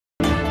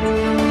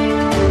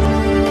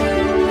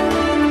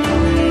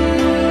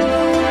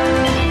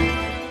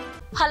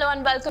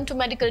welcome to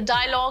Medical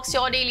Dialogues,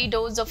 your daily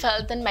dose of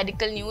health and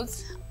medical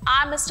news.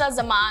 I'm Mr.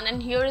 Zaman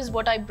and here is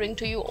what I bring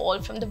to you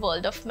all from the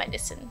world of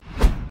medicine.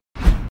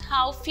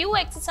 How few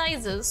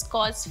exercises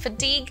cause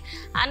fatigue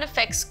and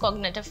affects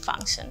cognitive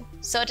function.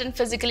 Certain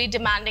physically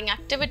demanding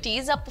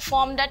activities are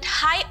performed at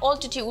high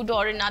altitude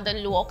or in other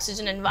low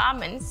oxygen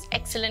environments.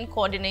 Excellent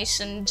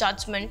coordination,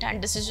 judgment and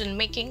decision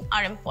making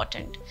are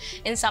important.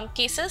 In some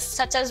cases,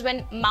 such as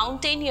when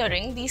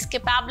mountaineering, these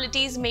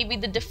capabilities may be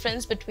the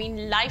difference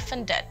between life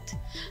and death.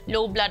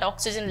 Low blood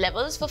oxygen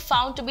levels were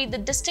found to be the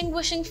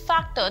distinguishing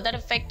factor that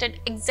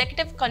affected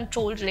executive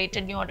control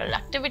related neural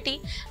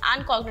activity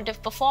and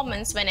cognitive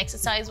performance when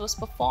exercise was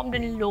performed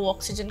in low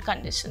oxygen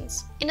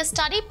conditions. In a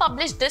study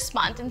published this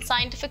month in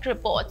Scientific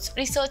Reports,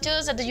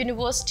 researchers at the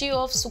University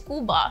of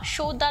Tsukuba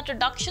showed that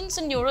reductions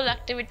in neural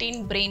activity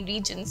in brain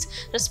regions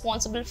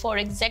responsible for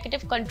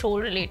executive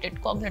control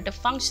related cognitive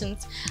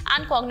functions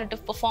and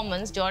cognitive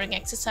performance during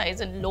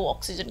exercise in low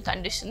oxygen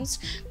conditions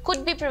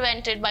could be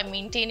prevented by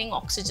maintaining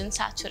oxygen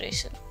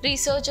saturation.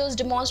 Researchers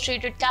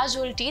demonstrated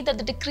causally that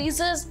the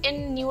decreases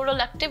in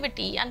neural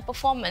activity and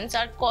performance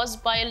are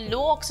caused by a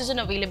low oxygen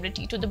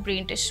availability to the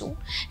brain tissue.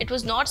 It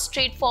was not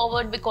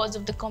straightforward because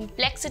of the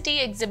complexity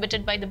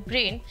exhibited by the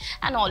brain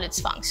and all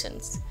its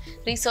functions.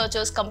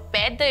 Researchers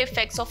compared the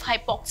effects of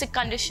hypoxic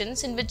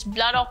conditions in which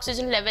blood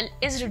oxygen level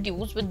is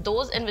reduced with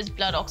those in which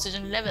blood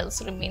oxygen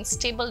levels remain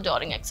stable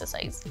during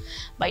exercise.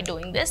 By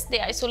doing this, they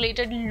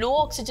isolated low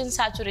oxygen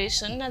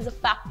saturation as a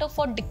factor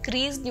for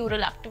decreased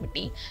neural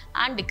activity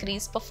and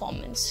decreased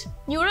performance.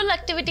 Neural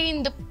activity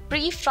in the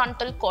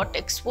prefrontal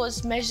cortex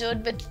was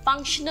measured with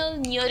functional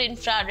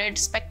near-infrared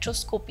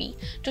spectroscopy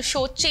to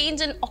show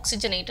change in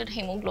oxygenated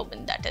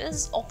hemoglobin, that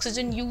is,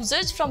 oxygen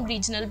usage from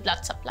regional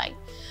blood supply.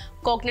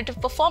 Cognitive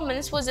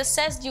performance was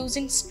assessed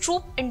using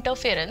Stroop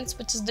interference,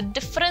 which is the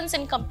difference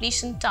in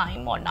completion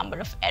time or number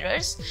of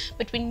errors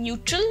between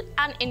neutral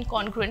and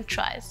incongruent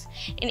trials.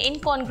 In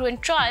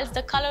incongruent trials,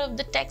 the color of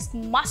the text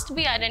must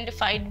be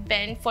identified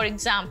when, for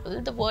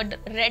example, the word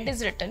red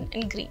is written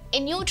in green.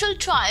 In neutral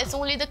trials,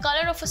 only the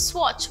color of a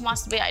swatch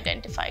must be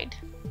identified.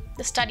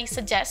 The study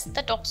suggests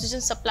that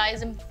oxygen supply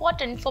is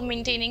important for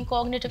maintaining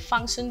cognitive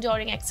function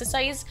during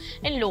exercise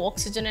in low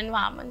oxygen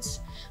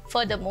environments.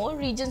 Furthermore,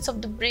 regions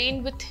of the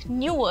brain with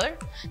newer,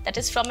 that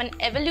is from an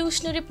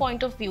evolutionary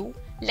point of view,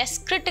 less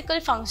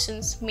critical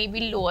functions may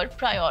be lower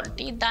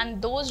priority than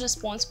those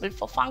responsible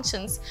for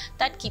functions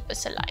that keep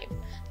us alive.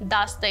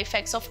 Thus, the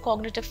effects of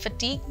cognitive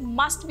fatigue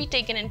must be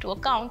taken into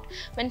account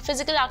when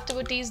physical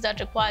activities that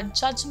require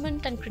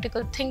judgment and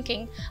critical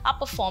thinking are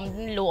performed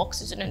in low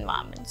oxygen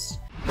environments.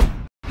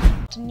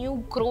 A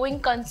new growing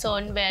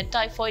concern where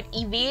typhoid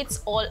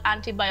evades all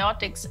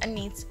antibiotics and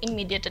needs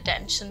immediate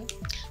attention.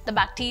 The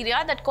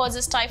bacteria that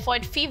causes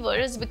typhoid fever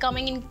is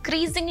becoming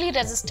increasingly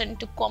resistant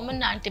to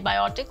common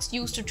antibiotics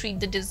used to treat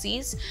the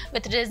disease,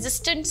 with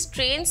resistant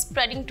strains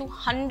spreading to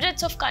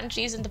hundreds of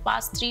countries in the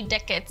past 3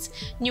 decades,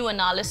 new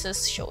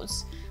analysis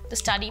shows. The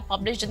study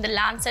published in the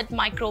Lancet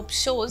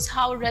Microbes shows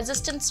how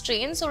resistant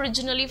strains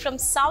originally from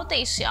South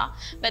Asia,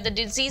 where the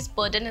disease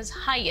burden is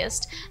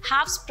highest,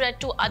 have spread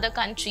to other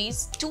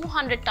countries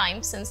 200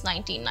 times since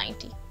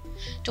 1990.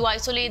 To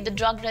isolate the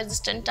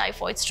drug-resistant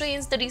typhoid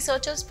strains, the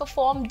researchers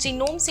performed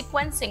genome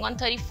sequencing on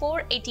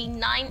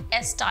 3489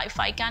 S.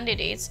 typhi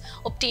candidates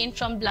obtained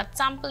from blood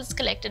samples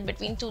collected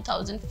between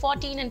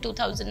 2014 and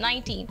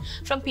 2019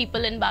 from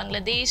people in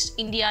Bangladesh,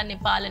 India,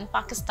 Nepal, and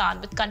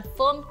Pakistan with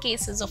confirmed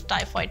cases of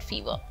typhoid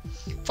fever.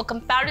 For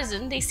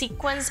comparison, they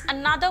sequenced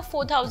another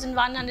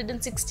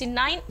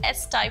 4169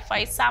 S.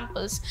 typhi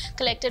samples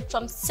collected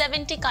from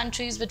 70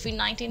 countries between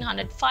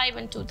 1905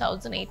 and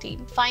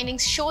 2018.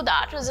 Findings show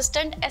that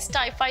resistant S.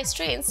 typhi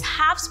strains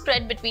have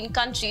spread between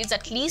countries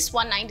at least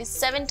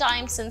 197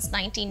 times since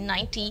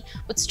 1990,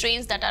 with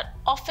strains that are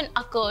often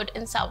occurred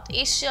in South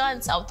Asia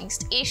and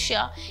Southeast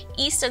Asia,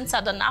 East and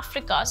Southern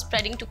Africa,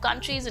 spreading to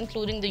countries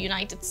including the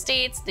United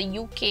States, the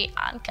UK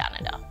and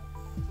Canada.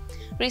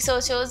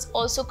 Researchers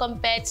also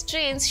compared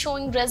strains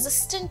showing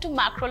resistant to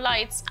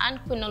macrolides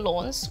and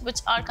quinolones, which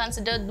are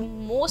considered the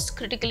most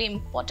critically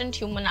important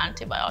human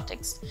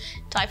antibiotics.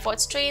 Typhoid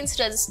strains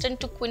resistant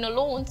to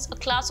quinolones, a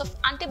class of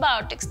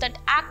antibiotics that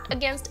act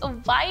against a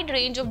wide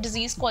range of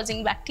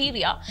disease-causing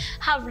bacteria,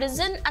 have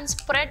risen and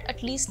spread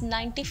at least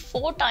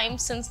 94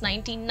 times since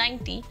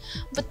 1990,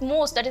 with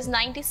most, that is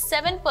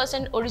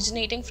 97%,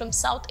 originating from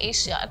South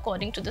Asia,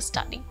 according to the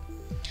study.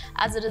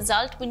 As a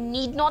result, we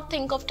need not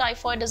think of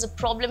typhoid as a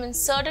problem in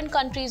certain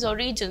countries or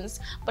regions,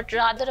 but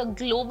rather a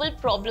global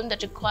problem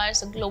that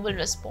requires a global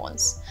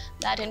response.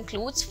 That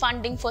includes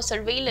funding for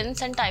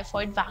surveillance and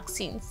typhoid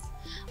vaccines.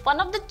 One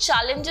of the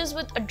challenges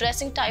with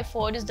addressing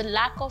typhoid is the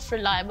lack of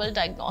reliable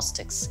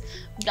diagnostics.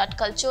 Blood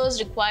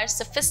cultures require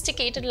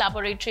sophisticated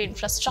laboratory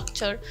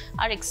infrastructure,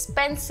 are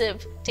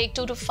expensive, take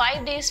 2 to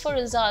 5 days for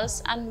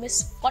results, and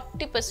miss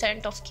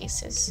 40% of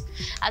cases.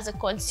 As a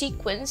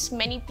consequence,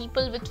 many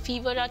people with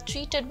fever are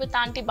treated with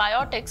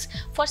antibiotics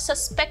for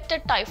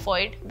suspected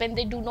typhoid when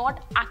they do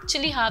not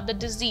actually have the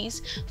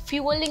disease,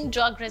 fueling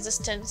drug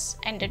resistance,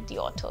 ended the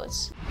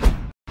authors.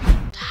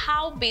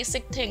 how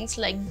basic things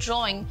like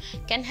drawing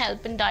can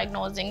help in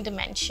diagnosing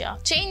dementia.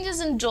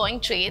 Changes in drawing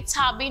traits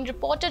have been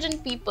reported in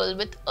people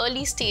with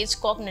early stage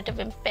cognitive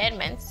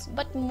impairments,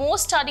 but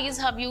most studies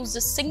have used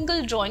a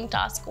single drawing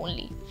task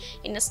only.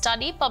 In a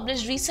study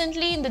published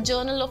recently in the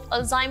Journal of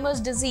Alzheimer's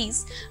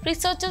Disease,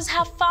 researchers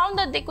have found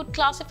that they could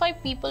classify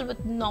people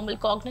with normal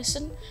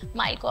cognition,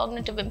 mild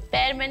cognitive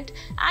impairment,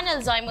 and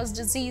Alzheimer's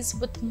disease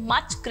with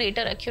much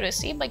greater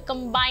accuracy by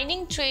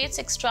combining traits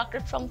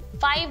extracted from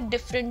 5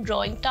 different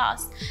drawing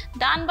tasks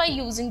than by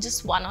using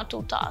just 1 or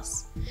 2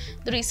 tasks.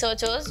 The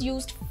researchers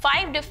used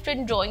 5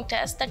 different drawing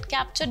tests that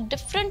capture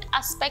different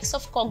aspects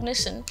of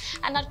cognition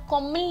and are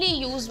commonly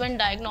used when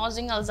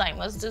diagnosing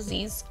Alzheimer's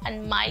disease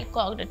and mild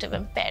cognitive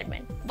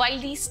impairment. While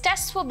these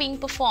tests were being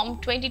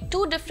performed,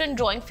 22 different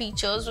drawing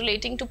features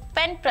relating to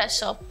pen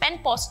pressure, pen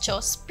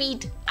posture,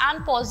 speed,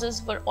 and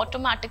pauses were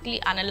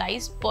automatically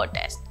analyzed per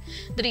test.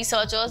 The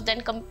researchers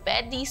then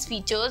compared these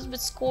features with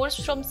scores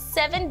from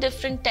 7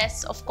 different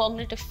tests of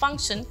cognitive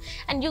function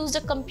and used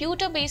a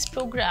computer-based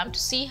program to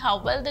see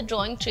how well the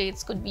drawing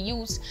traits could be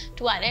used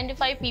to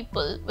identify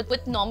people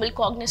with normal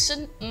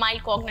cognition,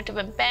 mild cognitive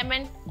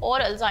impairment, or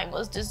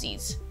Alzheimer's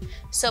disease.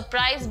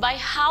 Surprised by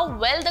how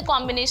well the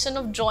combination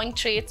of drawing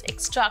traits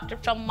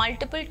extracted from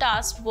multiple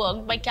tasks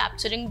worked by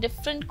capturing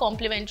different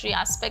complementary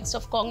aspects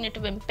of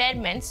cognitive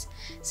impairments,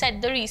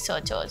 said the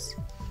researchers.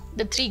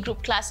 The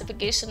 3-group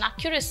classification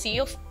accuracy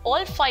of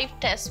all 5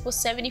 tests was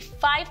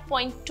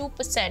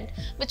 75.2%,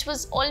 which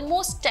was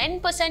almost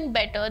 10%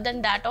 better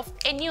than that of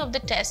any of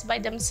the tests by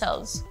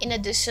themselves. In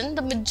addition,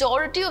 the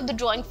majority of the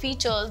drawing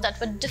features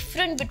that were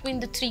different between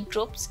the 3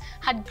 groups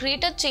had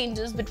greater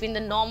changes between the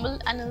normal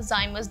and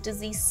Alzheimer's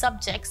disease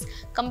subjects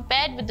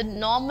compared with the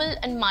normal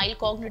and mild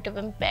cognitive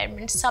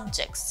impairment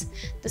subjects.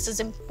 This is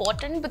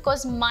important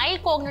because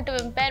mild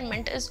cognitive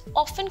impairment is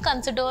often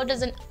considered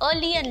as an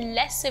early and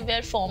less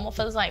severe form of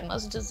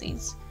Alzheimer's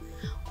disease.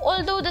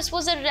 Although this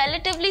was a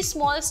relatively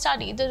small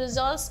study, the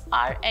results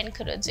are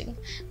encouraging.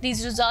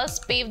 These results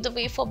paved the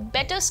way for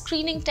better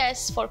screening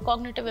tests for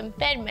cognitive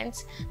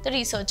impairments, the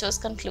researchers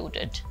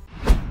concluded.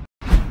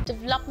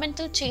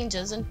 Developmental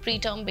changes in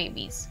preterm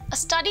babies. A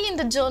study in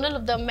the Journal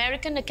of the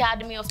American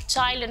Academy of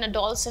Child and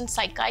Adolescent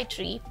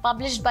Psychiatry,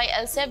 published by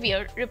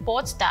Elsevier,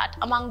 reports that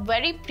among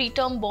very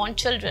preterm born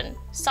children,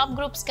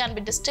 subgroups can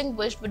be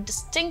distinguished with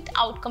distinct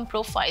outcome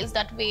profiles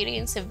that vary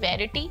in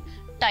severity,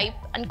 type,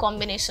 and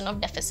combination of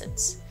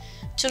deficits.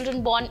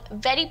 Children born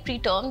very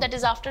preterm, that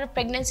is after a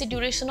pregnancy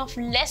duration of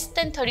less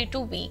than 32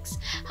 weeks,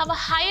 have a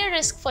higher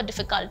risk for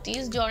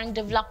difficulties during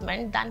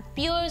development than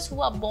peers who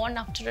are born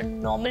after a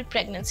normal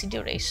pregnancy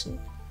duration.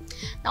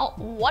 Now,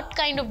 what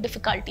kind of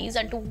difficulties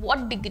and to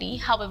what degree,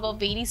 however,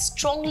 varies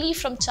strongly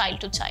from child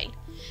to child.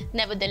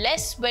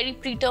 Nevertheless, very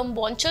preterm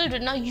born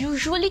children are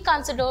usually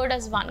considered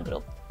as one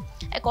group.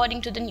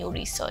 According to the new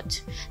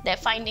research, their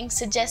findings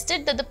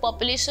suggested that the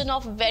population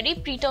of very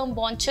preterm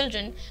born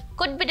children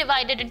could be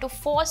divided into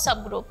 4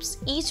 subgroups,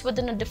 each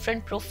within a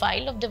different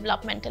profile of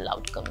developmental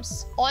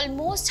outcomes.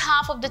 Almost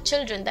half of the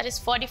children, that is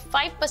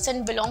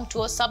 45%, belong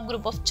to a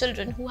subgroup of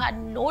children who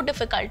had no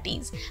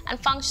difficulties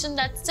and functioned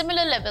at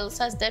similar levels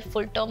as their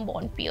full-term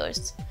born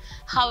peers.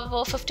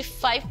 However,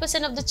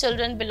 55% of the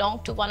children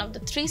belong to one of the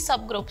 3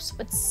 subgroups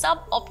with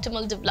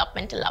suboptimal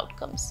developmental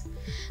outcomes.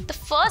 The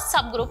first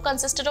subgroup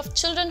consisted of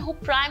children who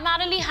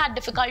primarily had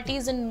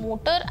difficulties in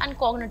motor and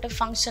cognitive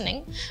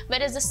functioning,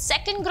 whereas the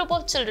second group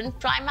of children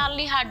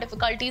primarily had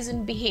difficulties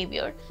in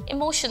behavior,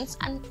 emotions,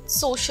 and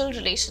social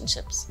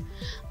relationships.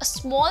 A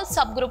small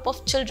subgroup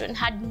of children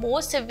had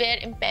more severe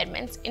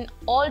impairments in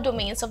all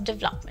domains of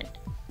development.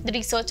 The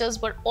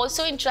researchers were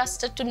also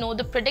interested to know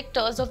the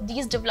predictors of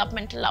these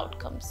developmental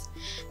outcomes.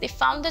 They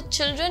found that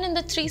children in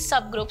the 3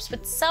 subgroups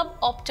with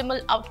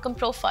suboptimal outcome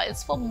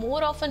profiles were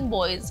more often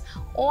boys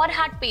or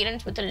had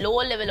parents with a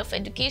lower level of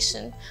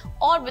education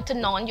or with a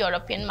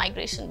non-European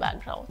migration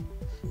background.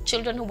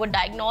 Children who were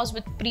diagnosed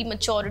with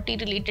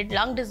prematurity-related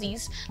lung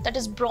disease, that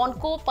is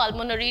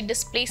bronchopulmonary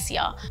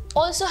dysplasia,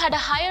 also had a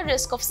higher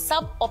risk of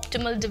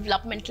suboptimal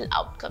developmental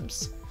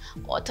outcomes.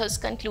 Authors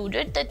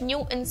concluded that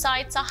new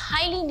insights are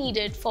highly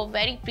needed for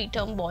very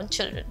preterm born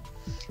children.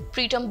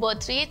 Preterm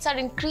birth rates are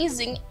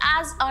increasing,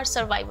 as are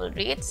survival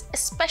rates,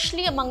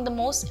 especially among the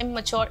most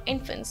immature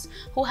infants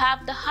who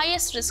have the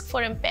highest risk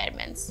for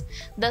impairments.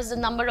 Thus, the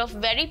number of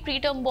very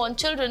preterm born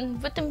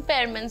children with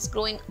impairments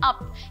growing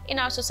up in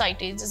our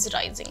societies is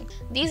rising.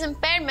 These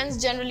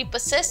impairments generally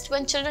persist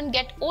when children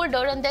get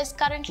older, and there is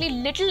currently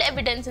little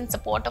evidence in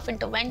support of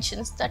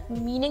interventions that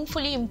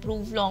meaningfully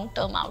improve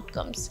long-term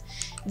outcomes.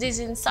 These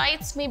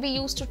insights may be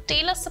used to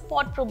tailor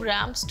support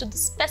programs to the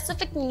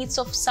specific needs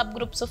of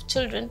subgroups of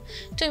children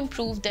to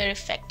improve their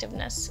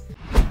effectiveness.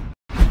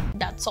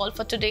 That's all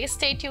for today.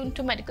 Stay tuned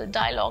to Medical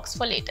Dialogues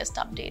for latest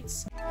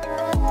updates.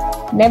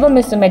 Never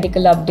miss a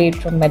medical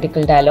update from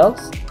Medical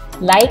Dialogues.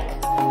 Like,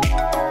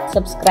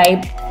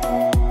 subscribe,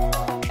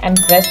 and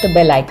press the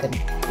bell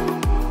icon.